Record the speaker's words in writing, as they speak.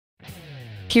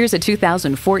Here's a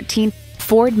 2014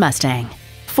 Ford Mustang.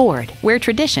 Ford, where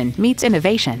tradition meets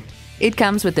innovation. It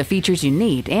comes with the features you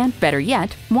need and, better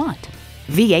yet, want.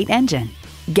 V8 engine,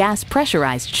 gas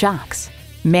pressurized shocks,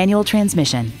 manual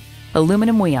transmission,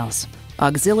 aluminum wheels,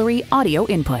 auxiliary audio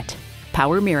input,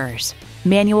 power mirrors,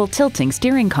 manual tilting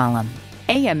steering column,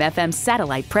 AM/FM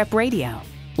satellite prep radio,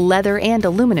 leather and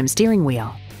aluminum steering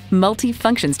wheel,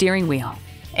 multi-function steering wheel,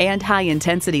 and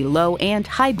high-intensity low and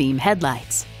high-beam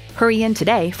headlights. Hurry in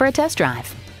today for a test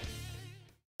drive.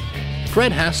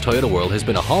 Fred Haas Toyota World has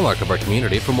been a hallmark of our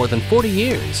community for more than 40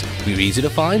 years. We're easy to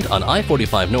find on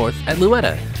I-45 North at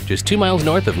Louetta, just 2 miles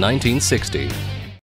north of 1960.